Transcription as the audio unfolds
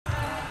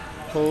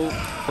Paul.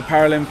 The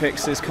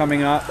Paralympics is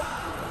coming up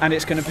and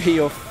it's going to be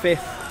your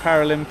 5th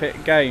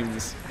Paralympic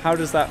Games. How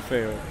does that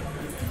feel?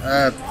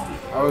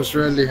 I was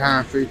really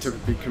happy to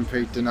be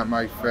competing at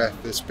my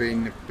 5th. It's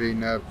been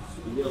a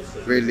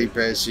really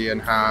busy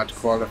and hard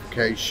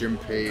qualification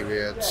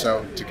period,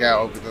 so to get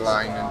over the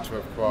line and to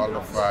have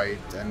qualified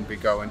and be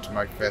going to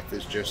my 5th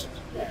is just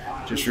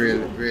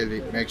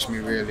really makes me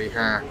really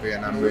happy,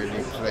 and I'm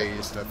really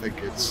pleased. I think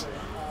it's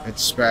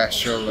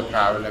special, the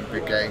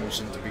Paralympic Games,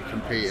 and to be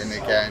competing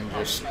again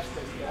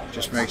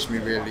just makes me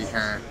really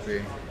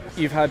happy.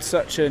 You've had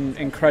such an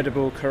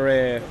incredible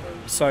career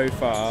so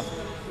far.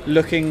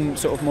 Looking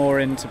sort of more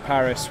into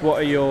Paris, what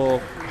are your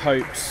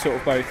hopes, sort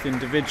of both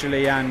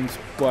individually and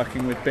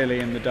working with Billy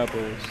in the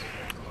doubles?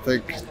 I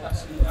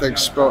think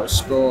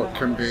sport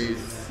can be,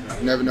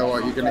 you never know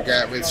what you're going to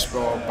get with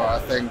sport, but I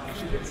think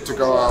to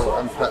go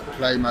out and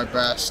play my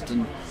best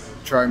and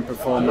try and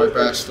perform my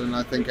best, and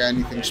I think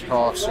anything's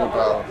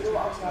possible,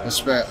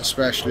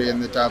 especially in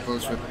the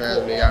doubles with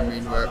Billy. I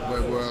mean,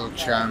 we're world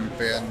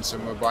champions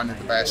and we're one of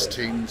the best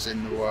teams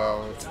in the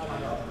world,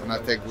 and I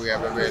think we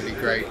have a really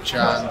great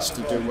chance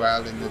to do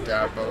well in the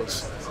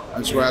doubles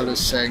as well as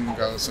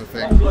singles. I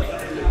think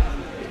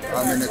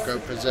I'm in a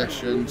good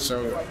position,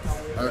 so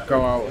I'll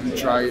go out and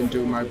try and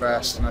do my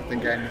best, and I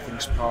think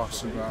anything's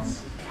possible.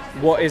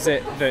 What is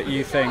it that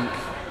you think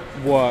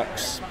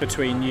works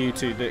between you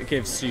two that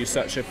gives you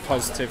such a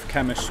positive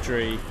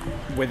chemistry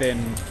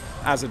within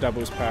as a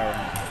doubles parent?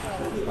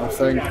 I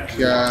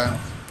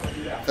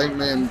think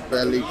me and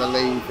Billy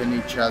believe in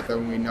each other,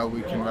 and we know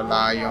we can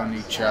rely on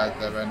each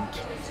other, and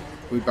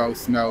we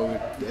both know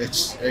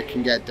it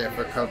can get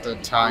difficult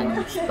at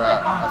times,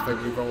 but I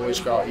think we've always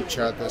got each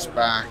other's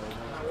back,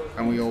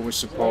 and we always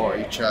support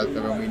each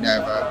other, and we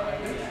never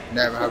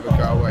have a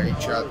go at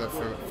each other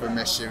for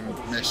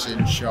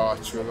missing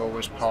shots. We're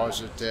always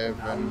positive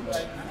and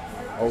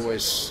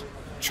always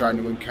trying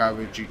to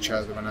encourage each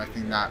other, and I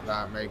think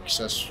that makes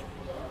us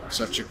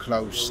such a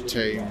close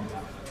team.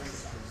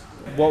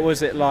 What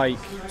was it like,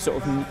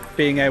 sort of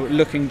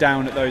looking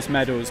down at those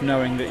medals,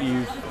 knowing that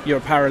you're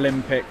a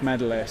Paralympic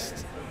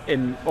medalist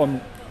in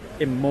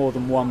more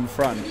than one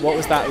front? What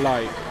was that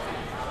like?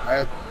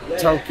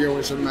 Tokyo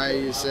was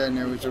amazing.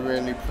 It was a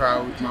really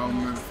proud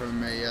moment for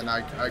me, and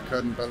I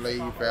couldn't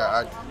believe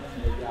it.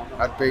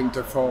 I'd been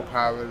to 3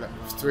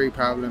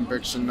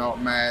 Paralympics and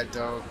not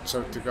medal,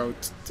 so to go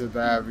to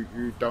there,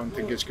 you don't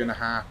think it's going to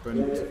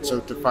happen. So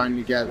to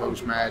finally get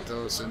those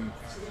medals and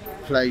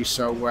play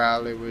so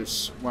well, it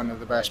was one of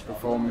the best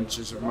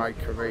performances of my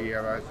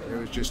career. It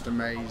was just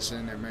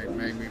amazing. It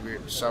made me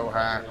so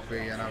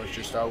happy, and I was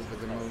just over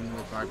the moon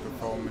with my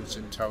performance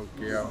in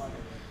Tokyo.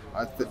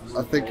 I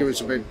think it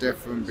was a bit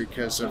different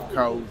because of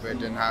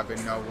COVID and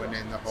having no one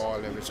in the hall.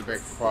 It was a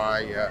bit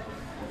quiet.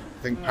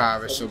 I think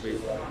Paris will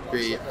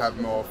have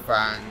more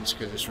fans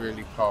because it's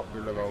really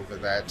popular over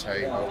there,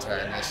 table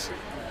tennis.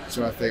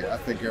 So I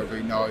think it'll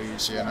be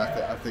noisy, and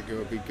I think it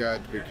will be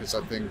good because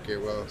I think it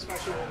will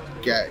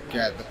get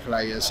the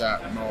players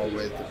out more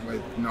with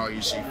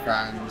noisy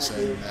fans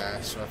in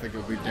there. So I think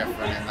it'll be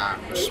different in that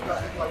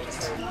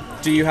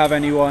respect. Do you have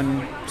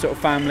anyone, sort of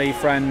family,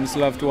 friends,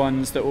 loved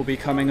ones that will be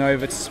coming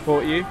over to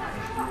support you?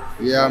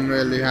 Yeah, I'm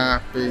really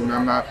happy. My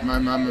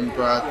mum and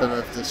brother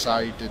have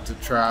decided to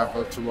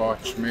travel to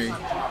watch me.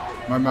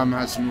 My mum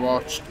hasn't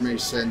watched me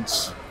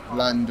since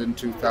London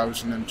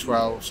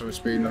 2012, so it's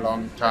been a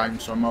long time,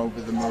 so I'm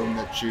over the moon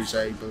that she's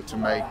able to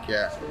make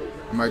it.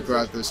 My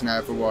brother's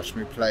never watched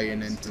me play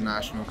in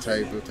international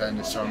table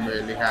tennis, so I'm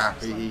really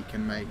happy he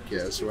can make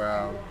it as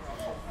well.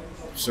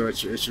 So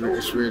it's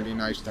really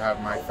nice to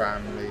have my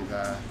family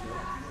there.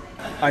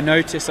 I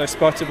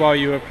spotted while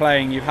you were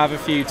playing, you have a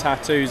few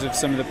tattoos of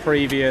some of the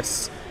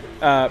previous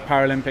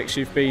Paralympics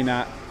you've been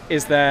at.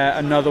 Is there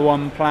another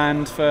one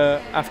planned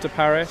for after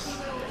Paris?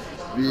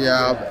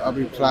 Yeah, I'll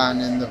be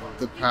planning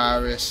the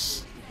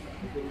Paris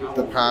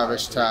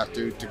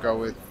tattoo to go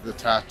with the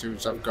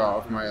tattoos I've got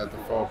of my other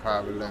 4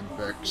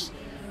 Paralympics.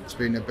 It's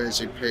been a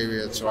busy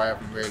period, so I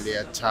haven't really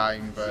had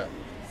time, but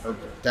it'll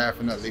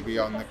definitely be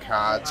on the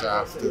cards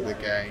after the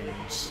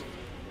Games.